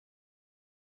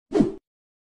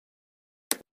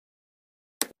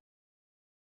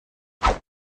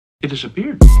It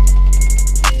disappeared.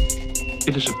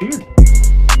 It disappeared.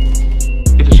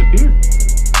 It disappeared.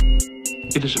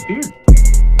 It disappeared.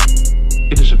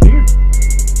 It disappeared.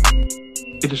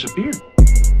 It disappeared.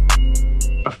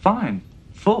 A fine,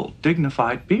 full,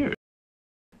 dignified beard.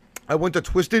 I went to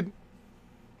Twisted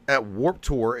at Warped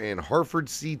Tour in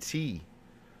Hartford, CT,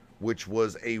 which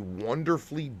was a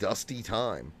wonderfully dusty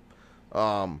time.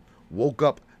 Woke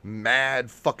up mad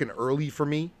fucking early for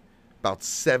me, about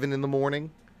 7 in the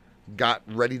morning. Got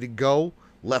ready to go.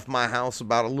 Left my house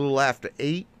about a little after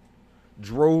 8.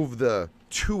 Drove the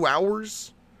 2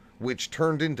 hours, which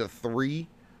turned into 3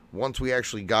 once we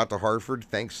actually got to Hartford,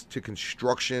 thanks to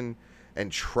construction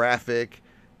and traffic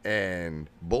and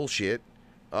bullshit.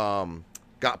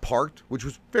 Got parked, which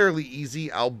was fairly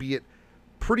easy, albeit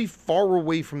pretty far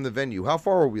away from the venue. How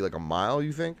far are we? Like a mile,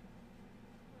 you think?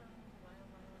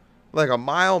 Like a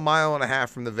mile and a half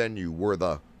from the venue were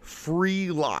the free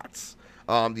lots.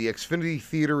 The Xfinity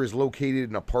Theater is located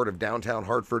in a part of downtown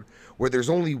Hartford where there's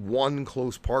only one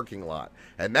close parking lot,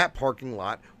 and that parking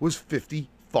lot was $50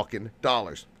 fucking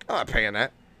dollars. I'm not paying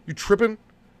that. You tripping?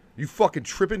 You fucking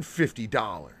tripping? $50.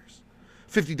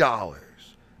 $50.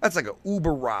 That's like an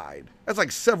Uber ride. That's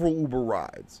like several Uber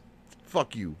rides.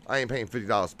 Fuck you. I ain't paying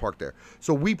 $50 to park there.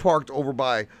 So we parked over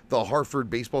by the Hartford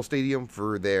Baseball Stadium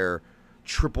for their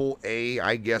AAA,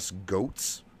 I guess,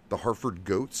 Goats. The Hartford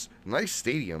Goats. Nice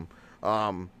stadium.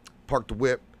 Parked the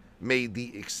whip, made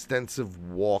the extensive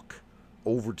walk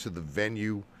over to the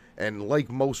venue, and like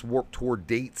most Warped Tour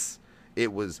dates,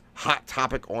 it was Hot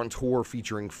Topic on tour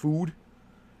featuring food,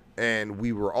 and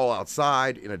we were all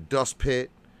outside in a dust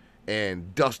pit,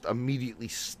 and dust immediately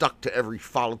stuck to every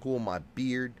follicle in my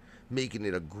beard, making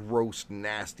it a gross,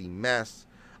 nasty mess.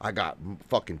 I got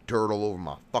fucking dirt all over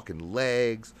my fucking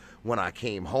legs. When I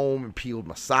came home and peeled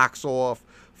my socks off,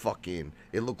 fucking,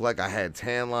 it looked like I had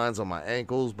tan lines on my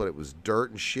ankles, but it was dirt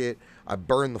and shit. I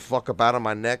burned the fuck up out of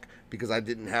my neck because I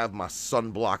didn't have my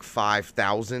Sunblock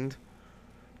 5000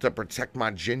 to protect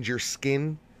my ginger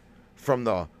skin from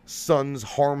the sun's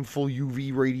harmful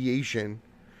UV radiation.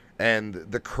 And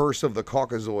the curse of the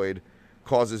Caucasoid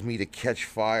causes me to catch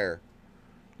fire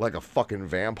like a fucking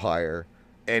vampire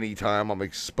anytime I'm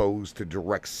exposed to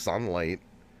direct sunlight.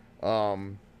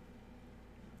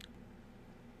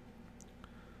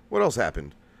 What else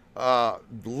happened?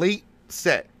 Late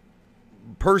set.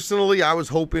 Personally, I was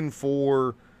hoping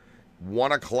for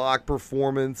 1 o'clock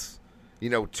performance.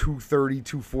 2:30,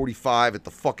 2:45 at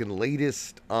the fucking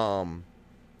latest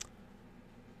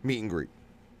meet and greet.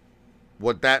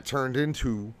 What that turned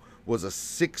into was a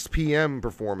 6 p.m.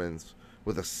 performance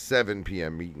with a 7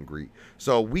 p.m. meet and greet.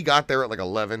 So we got there at like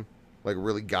 11. Like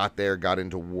really got there, got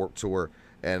into Warped Tour,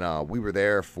 and we were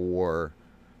there for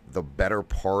the better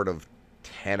part of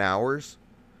 10 hours.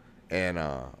 And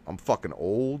I'm fucking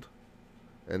old,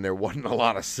 and there wasn't a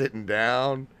lot of sitting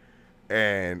down,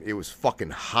 and it was fucking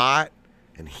hot,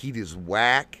 and heat is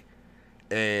whack,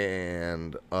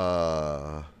 and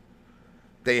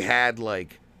they had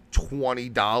like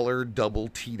 $20 double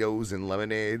Tito's and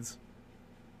lemonades.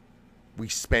 I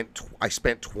spent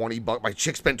 $20. My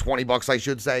chick spent $20, I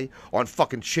should say, on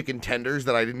fucking chicken tenders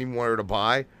that I didn't even want her to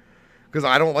buy. Because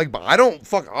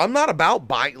I'm not about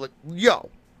buying. Like, yo,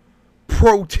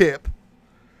 pro tip,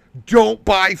 don't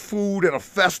buy food at a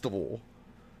festival.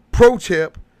 Pro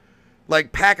tip,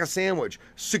 like, pack a sandwich.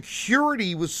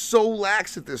 Security was so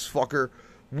lax at this fucker.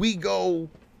 We go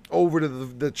over to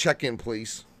the check-in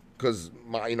place. Because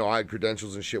I had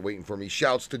credentials and shit waiting for me.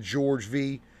 Shouts to George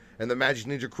V and the Magic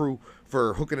Ninja crew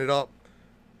for hooking it up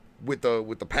with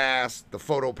the pass, the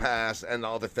photo pass, and the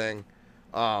other thing.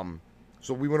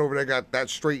 So we went over there, got that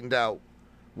straightened out.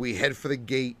 We head for the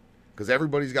gate because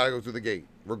everybody's got to go through the gate,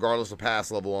 regardless of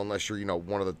pass level, unless you're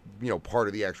one of the part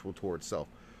of the actual tour itself.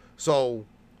 So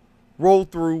roll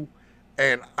through,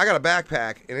 and I got a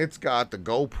backpack, and it's got the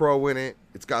GoPro in it.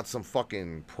 It's got some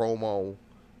fucking promo.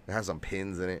 It has some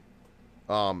pins in it.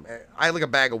 I had like a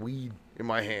bag of weed in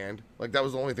my hand. Like that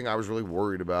was the only thing I was really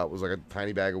worried about, was like a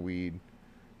tiny bag of weed.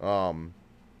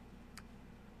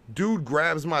 Dude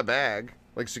grabs my bag,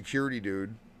 like security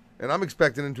dude, and I'm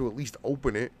expecting him to at least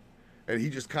open it, and he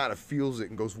just kind of feels it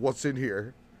and goes, "What's in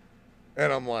here?"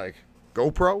 And I'm like,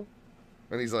 "GoPro?"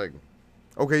 And he's like,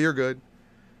 "Okay, you're good."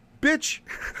 Bitch,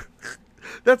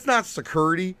 that's not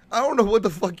security. I don't know what the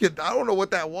fuck I don't know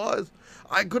what that was.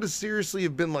 I could have seriously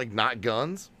have been like, not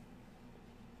guns.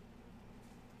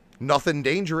 Nothing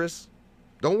dangerous.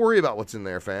 Don't worry about what's in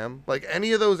there, fam. Like,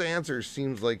 any of those answers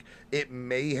seems like it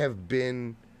may have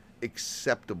been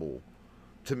acceptable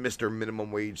to Mr.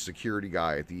 Minimum Wage security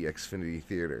guy at the Xfinity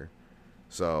Theater.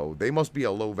 So they must be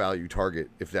a low value target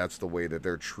if that's the way that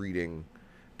they're treating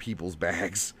people's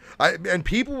bags. And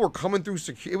people were coming through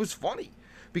security. It was funny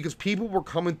because people were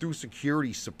coming through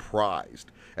security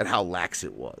surprised at how lax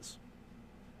it was.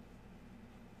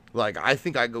 Like, I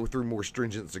think I go through more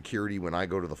stringent security when I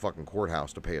go to the fucking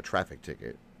courthouse to pay a traffic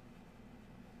ticket.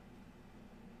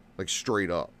 Like, straight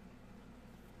up.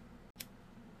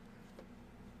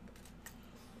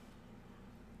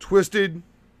 Twisted,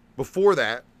 before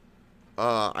that,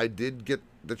 I did get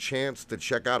the chance to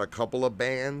check out a couple of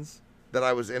bands that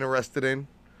I was interested in.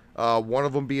 One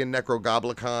of them being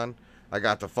Necrogoblikon. I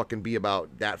got to fucking be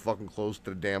about that fucking close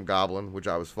to the damn goblin, which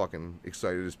I was fucking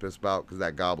excited as piss about, because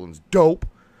that goblin's dope.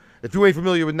 If you ain't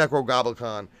familiar with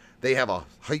Necrogoblikon, they have a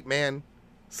hype man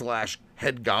 /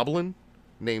 head goblin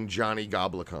named Johnny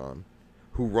Goblikon,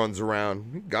 who runs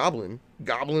around goblin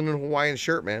in a Hawaiian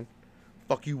shirt, man.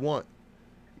 Fuck you want.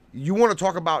 You want to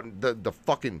talk about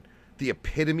the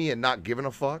epitome and not giving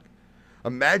a fuck?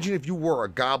 Imagine if you were a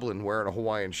goblin wearing a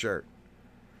Hawaiian shirt.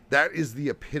 That is the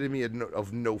epitome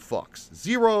of no fucks.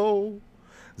 Zero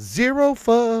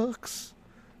fucks.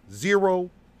 0.0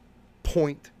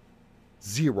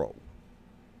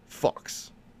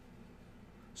 fucks.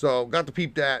 So got to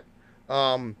peep that.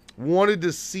 Wanted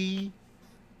to see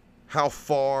how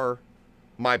far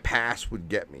my pass would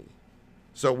get me.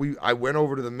 So I went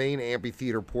over to the main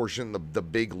amphitheater portion, the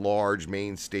big, large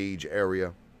main stage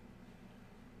area.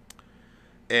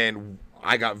 And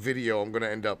I got video. I'm going to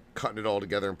end up cutting it all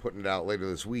together and putting it out later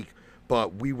this week.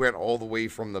 But we went all the way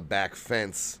from the back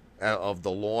fence of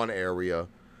the lawn area,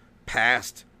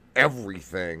 past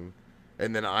everything.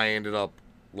 And then I ended up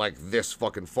like this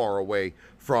fucking far away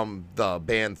from the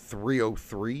band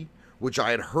 303, which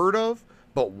I had heard of,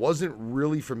 but wasn't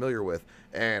really familiar with.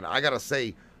 And I got to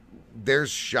say, there's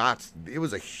shots. It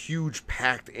was a huge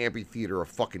packed amphitheater of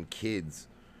fucking kids,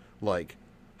 like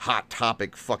Hot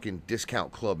Topic fucking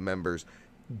discount club members,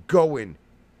 going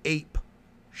ape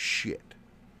shit.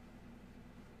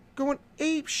 Going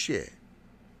ape shit.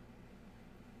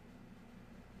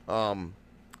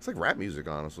 It's like rap music,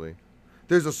 honestly.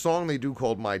 There's a song they do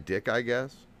called My Dick, I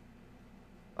guess.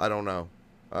 I don't know.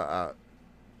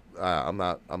 I'm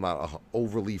not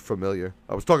overly familiar.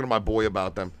 I was talking to my boy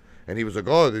about them, and he was like,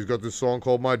 "Oh, they've got this song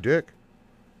called My Dick,"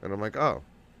 and I'm like, "Oh,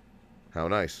 how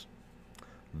nice."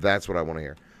 That's what I want to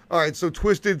hear. All right, so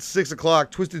Twisted, 6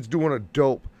 o'clock. Twisted's doing a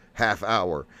dope half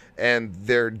hour, and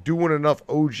they're doing enough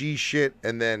OG shit,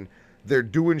 and then they're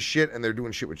doing shit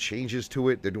with changes to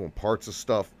it. They're doing parts of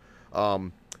stuff.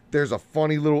 There's a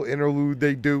funny little interlude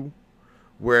they do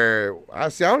where I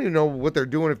don't even know what they're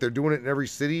doing, if they're doing it in every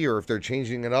city or if they're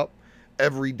changing it up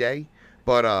every day.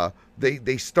 But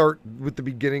they start with the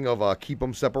beginning of Keep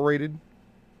 'Em Separated,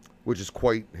 which is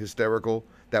quite hysterical.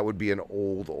 That would be an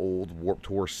old Warped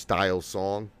Tour style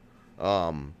song.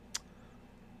 Let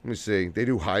me see. They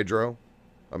do Hydro.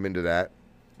 I'm into that.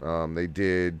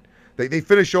 They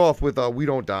finish off with We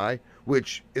Don't Die,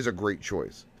 which is a great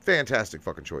choice. Fantastic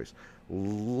fucking choice.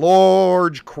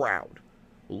 Large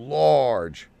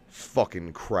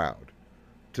fucking crowd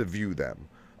to view them.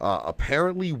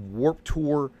 Apparently Warped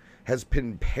Tour has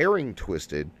been pairing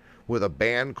Twisted with a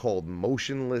band called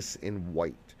Motionless in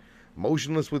White.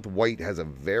 Motionless with White has a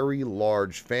very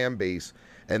large fan base,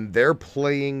 and they're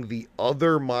playing the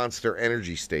other Monster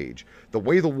Energy stage. The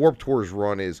way the Warped Tours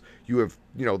run is you have,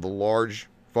 the large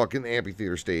fucking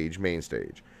amphitheater stage, main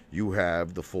stage. You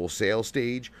have the Full Sail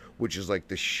stage, which is like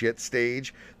the shit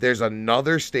stage. There's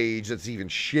another stage that's even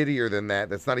shittier than that.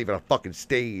 That's not even a fucking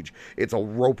stage. It's a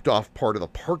roped off part of the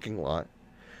parking lot.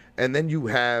 And then you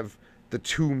have the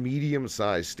two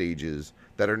medium-sized stages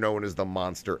that are known as the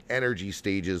Monster Energy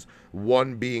stages.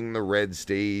 One being the red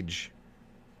stage.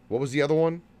 What was the other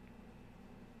one?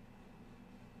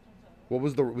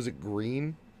 Was it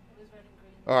green?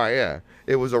 All right, yeah.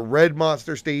 It was a red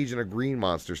monster stage and a green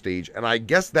monster stage. And I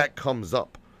guess that comes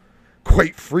up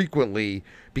quite frequently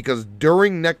because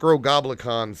during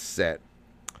Necrogoblikon's set,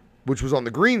 which was on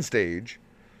the green stage,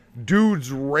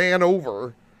 dudes ran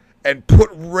over and put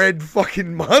red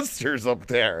fucking monsters up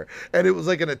there. And it was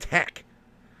like an attack.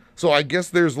 So I guess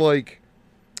there's like,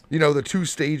 the two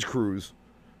stage crews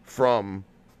from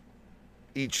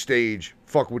each stage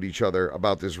fuck with each other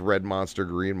about this red monster,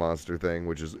 green monster thing,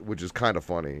 which is kind of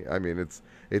funny. I mean,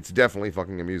 it's definitely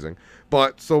fucking amusing.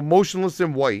 But so Motionless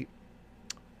in White,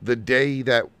 the day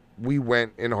that we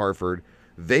went in Hartford,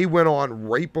 they went on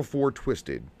right before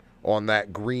Twisted on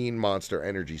that green Monster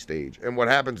Energy stage. And what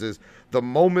happens is the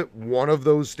moment one of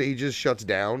those stages shuts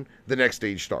down, the next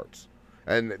stage starts.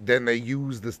 And then they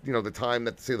use this, the time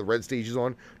that, say, the red stage is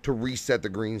on to reset the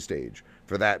green stage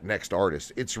for that next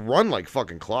artist. It's run like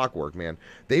fucking clockwork, man.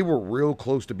 They were real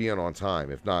close to being on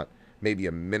time, if not maybe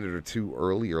a minute or two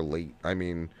early or late. I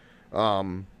mean,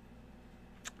 they're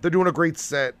doing a great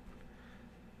set.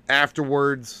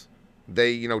 Afterwards,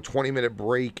 they, 20-minute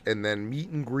break and then meet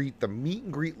and greet. The meet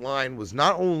and greet line was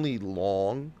not only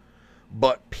long,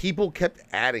 but people kept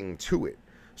adding to it.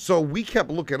 So we kept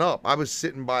looking up. I was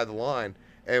sitting by the line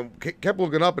and kept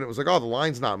looking up, and it was like, oh, the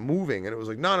line's not moving. And it was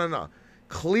like, no.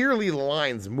 Clearly the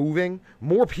line's moving.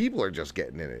 More people are just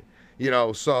getting in it.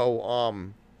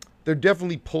 So they're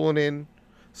definitely pulling in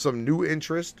some new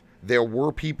interest. There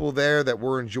were people there that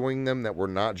were enjoying them that were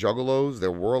not juggalos.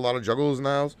 There were a lot of juggalos in the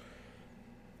house.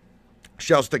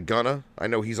 Shouts to Gunna. I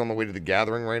know he's on the way to the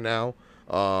gathering right now.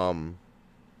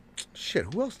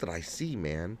 Shit, who else did I see,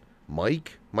 man?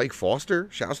 Mike Foster.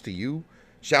 Shouts to you.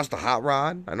 Shouts to Hot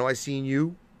Rod. I know I seen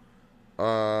you.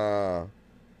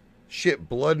 Shit,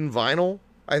 Blood and Vinyl,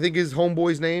 I think is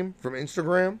homeboy's name from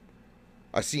Instagram.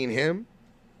 I seen him.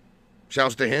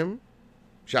 Shouts to him.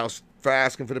 Shouts for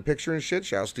asking for the picture and shit.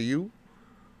 Shouts to you.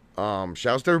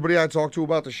 Shouts to everybody I talked to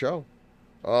about the show.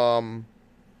 I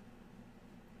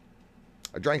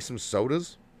drank some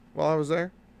sodas while I was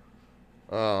there.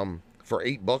 For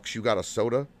 $8, you got a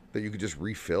soda that you could just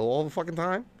refill all the fucking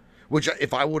time. Which,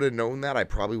 if I would have known that, I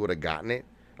probably would have gotten it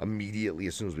immediately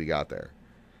as soon as we got there.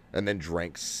 And then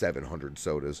drank 700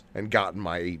 sodas and gotten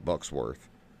my $8 worth.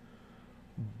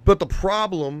 But the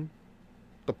problem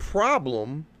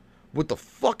with the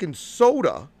fucking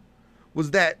soda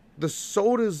was that the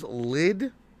soda's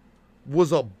lid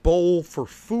was a bowl for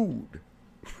food.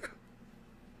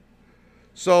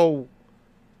 So,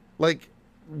 like,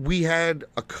 we had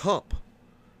a cup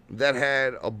that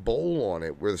had a bowl on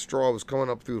it where the straw was coming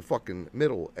up through the fucking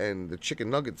middle, and the chicken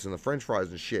nuggets and the french fries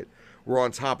and shit were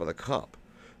on top of the cup.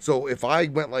 So if I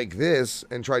went like this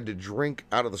and tried to drink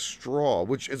out of the straw,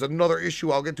 which is another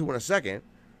issue I'll get to in a second,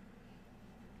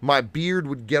 my beard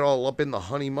would get all up in the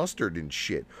honey mustard and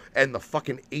shit. And the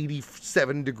fucking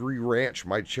 87-degree ranch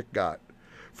my chick got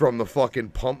from the fucking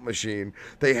pump machine.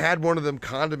 They had one of them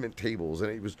condiment tables,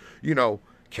 and it was,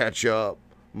 ketchup,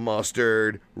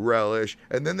 mustard, relish,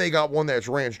 and then they got one that's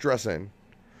ranch dressing.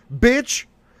 Bitch,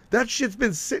 that shit's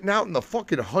been sitting out in the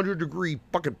fucking 100-degree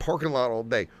fucking parking lot all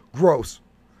day. Gross.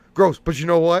 But you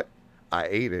know what? I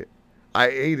ate it. I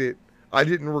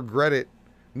didn't regret it.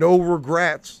 No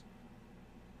regrets.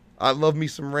 I love me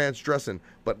some ranch dressing,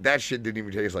 but that shit didn't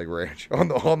even taste like ranch. On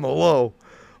the low,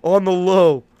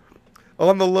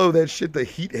 that shit, the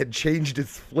heat had changed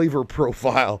its flavor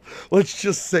profile. Let's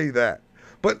just say that.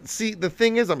 But see, the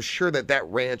thing is, I'm sure that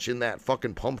ranch in that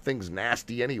fucking pump thing's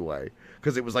nasty anyway,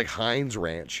 because it was like Heinz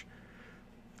ranch.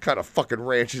 What kind of fucking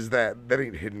ranch is that? That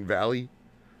ain't Hidden Valley.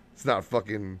 It's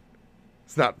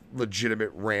not legitimate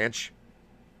ranch.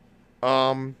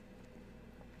 Other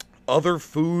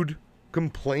food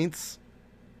complaints.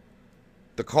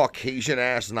 The Caucasian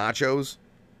ass nachos,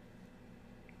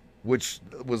 which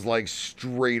was like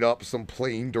straight up some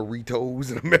plain Doritos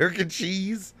and American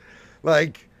cheese.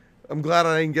 Like, I'm glad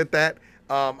I didn't get that.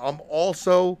 I'm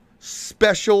also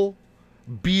special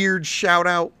beard shout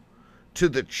out to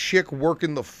the chick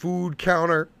working the food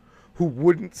counter who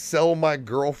wouldn't sell my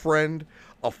girlfriend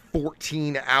a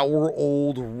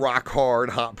 14-hour-old rock-hard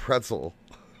hot pretzel.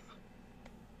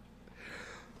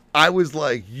 I was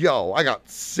like, yo, I got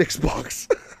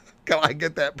 $6. Can I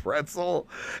get that pretzel?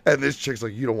 And this chick's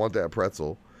like, you don't want that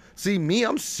pretzel. See, me,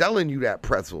 I'm selling you that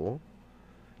pretzel.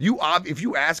 If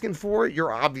you asking for it,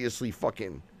 you're obviously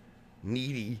fucking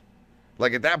needy.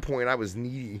 Like, at that point, I was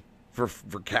needy for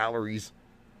calories.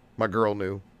 My girl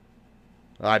knew.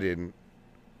 I didn't.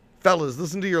 Fellas,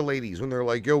 listen to your ladies when they're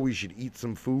like, yo, we should eat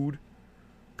some food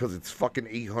because it's fucking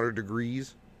 800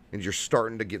 degrees and you're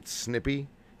starting to get snippy.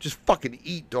 Just fucking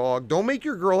eat, dog. Don't make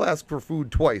your girl ask for food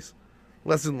twice.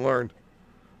 Lesson learned.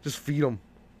 Just feed them.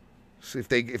 So if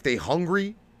they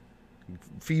hungry,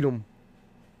 feed them.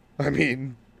 I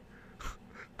mean,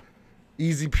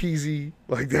 easy peasy.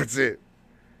 Like, that's it.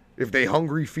 If they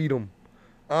hungry, feed them.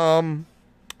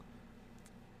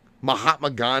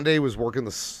 Mahatma Gandhi was working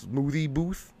the smoothie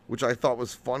booth, which I thought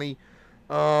was funny.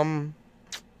 Let's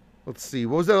see.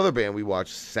 What was that other band we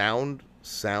watched? Sound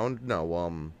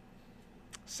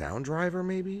Driver,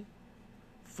 maybe?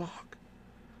 Fuck.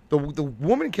 The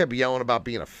woman kept yelling about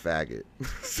being a faggot.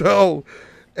 So,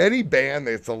 any band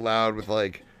that's allowed with,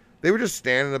 like, they were just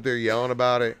standing up there yelling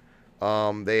about it.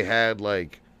 They had,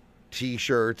 like,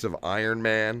 T-shirts of Iron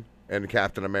Man and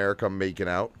Captain America making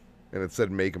out. And it said,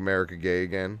 Make America Gay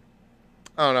Again.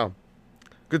 I don't know.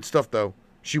 Good stuff, though.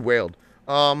 She wailed.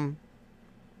 Overall,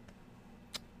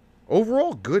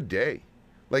 good day.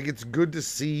 Like, it's good to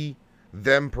see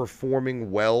them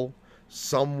performing well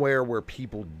somewhere where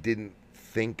people didn't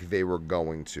think they were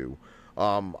going to.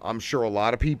 I'm sure a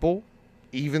lot of people,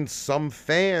 even some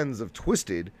fans of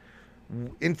Twisted,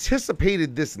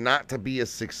 anticipated this not to be a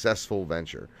successful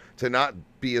venture, to not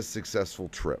be a successful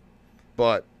trip.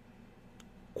 But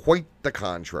quite the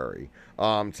contrary.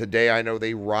 Today I know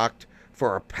they rocked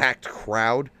for a packed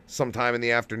crowd sometime in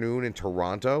the afternoon in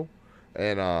Toronto.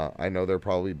 And I know they're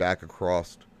probably back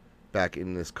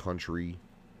in this country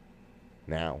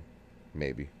now.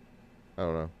 Maybe. I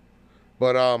don't know.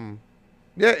 But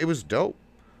yeah, it was dope.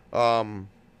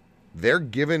 They're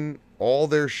giving all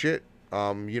their shit.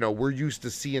 We're used to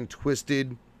seeing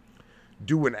Twisted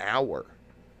do an hour.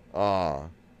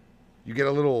 You get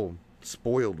a little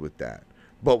spoiled with that.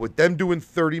 But with them doing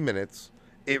 30 minutes,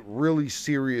 it really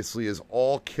seriously is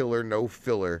all killer, no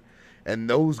filler. And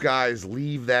those guys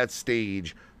leave that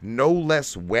stage no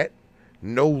less wet,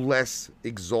 no less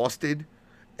exhausted,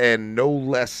 and no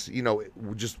less,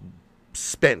 just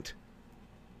spent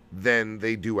than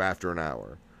they do after an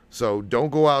hour. So don't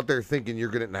go out there thinking you're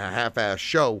getting a half-ass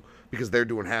show because they're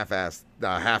doing half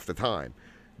the time.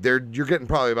 You're getting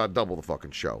probably about double the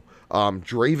fucking show.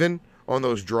 Draven on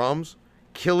those drums,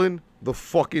 killing the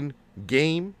fucking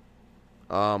game.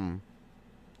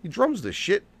 He drums the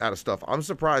shit out of stuff. I'm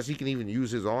surprised he can even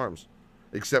use his arms,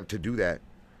 except to do that.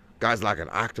 Guy's like an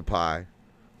octopi.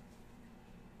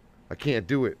 I can't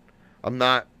do it. I'm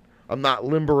not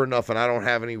limber enough, and I don't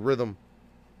have any rhythm.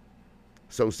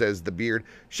 So says the Beard.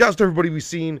 Shouts to everybody we've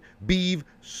seen. Beeve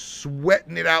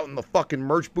sweating it out in the fucking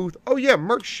merch booth. Oh yeah,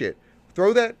 merch shit.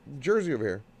 Throw that jersey over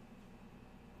here.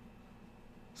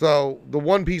 So the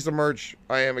one piece of merch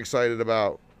I am excited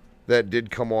about that did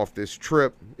come off this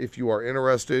trip, if you are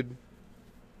interested,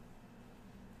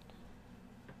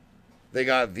 they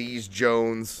got these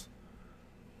Jones,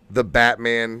 the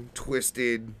Batman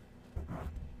Twisted.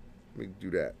 Let me do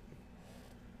that.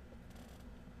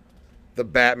 The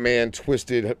Batman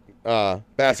Twisted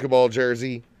basketball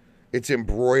jersey. It's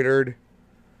embroidered.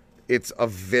 It's a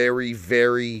very,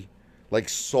 very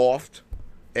soft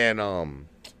and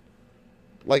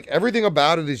everything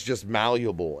about it is just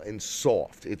malleable and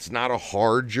soft. It's not a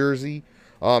hard jersey.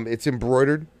 It's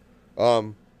embroidered.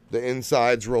 The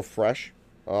inside's real fresh.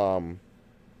 The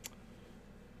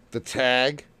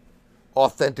tag,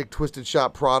 authentic Twisted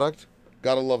Shop product.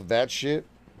 Gotta love that shit.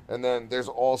 And then there's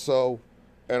also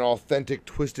an authentic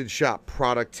Twisted Shop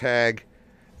product tag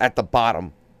at the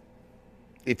bottom.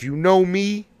 If you know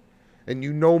me and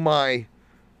you know my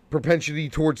propensity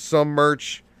towards some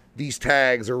merch, these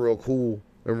tags are real cool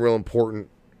and real important.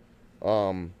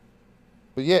 But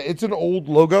yeah, it's an old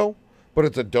logo, but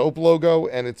it's a dope logo,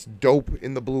 and it's dope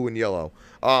in the blue and yellow.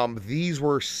 These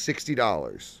were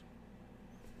 $60.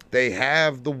 They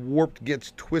have the Warped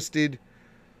Gets Twisted,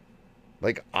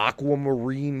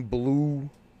 aquamarine blue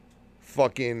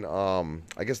fucking,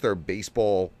 I guess they're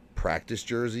baseball practice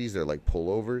jerseys. They're like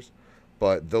pullovers,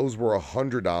 but those were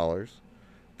 $100.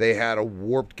 They had a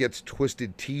Warped Gets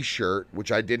Twisted t-shirt,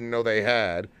 which I didn't know they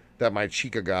had, that my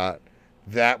chica got.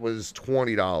 That was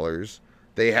 $20.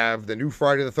 They have the new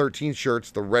Friday the 13th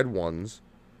shirts, the red ones.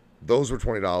 Those were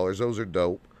 $20. Those are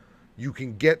dope. You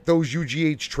can get those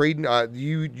UGH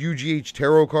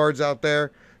tarot cards out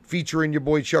there featuring your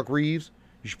boy Chuck Reeves.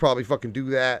 You should probably fucking do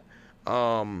that.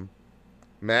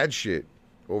 Mad shit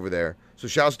over there. So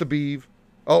shouts to Beeve.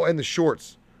 Oh, and the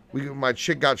shorts. My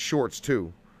chick got shorts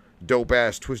too. Dope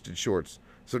ass Twisted shorts.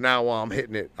 So now while I'm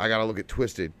hitting it, I gotta look at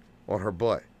Twisted on her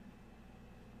butt.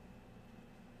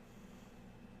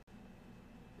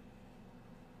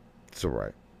 It's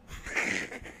alright.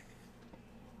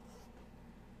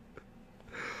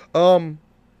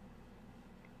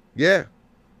 Yeah.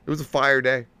 It was a fire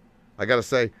day. I gotta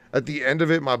say. At the end of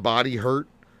it, my body hurt.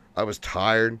 I was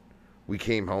tired. We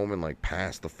came home and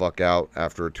passed the fuck out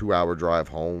after a 2-hour drive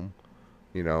home.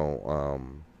 It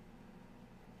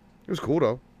was cool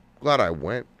though. Glad I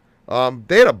went.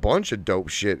 They had a bunch of dope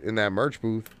shit in that merch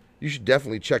booth. You should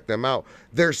definitely check them out.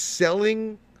 They're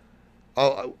selling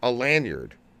a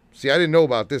lanyard. See, I didn't know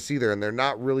about this either, and they're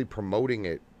not really promoting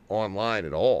it online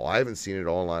at all. I haven't seen it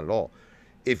online at all.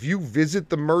 If you visit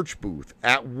the merch booth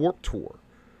at Warped Tour,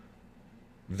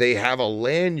 they have a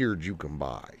lanyard you can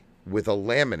buy with a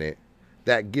laminate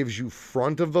that gives you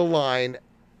front of the line,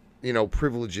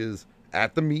 privileges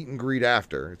at the meet and greet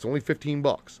after. It's only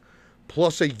 $15.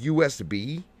 Plus a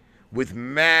USB with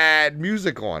mad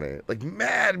music on it.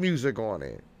 Mad music on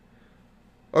it.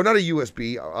 Oh, not a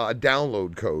USB, a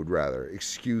download code, rather.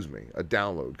 Excuse me, a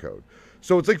download code.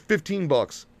 So it's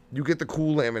 $15. You get the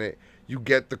cool laminate, you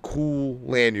get the cool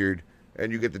lanyard,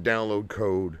 and you get the download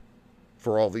code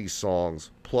for all these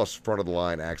songs, plus front of the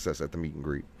line access at the meet and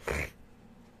greet.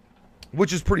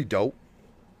 Which is pretty dope.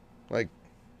 Like,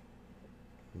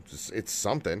 it's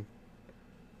something.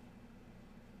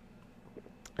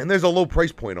 And there's a low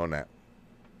price point on that.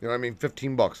 You know what I mean?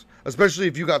 $15. Especially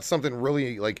if you got something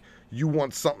really, like, you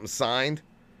want something signed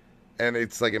and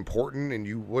it's, like, important and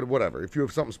you, whatever. If you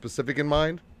have something specific in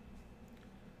mind,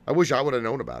 I wish I would have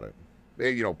known about it,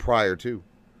 you know, prior to.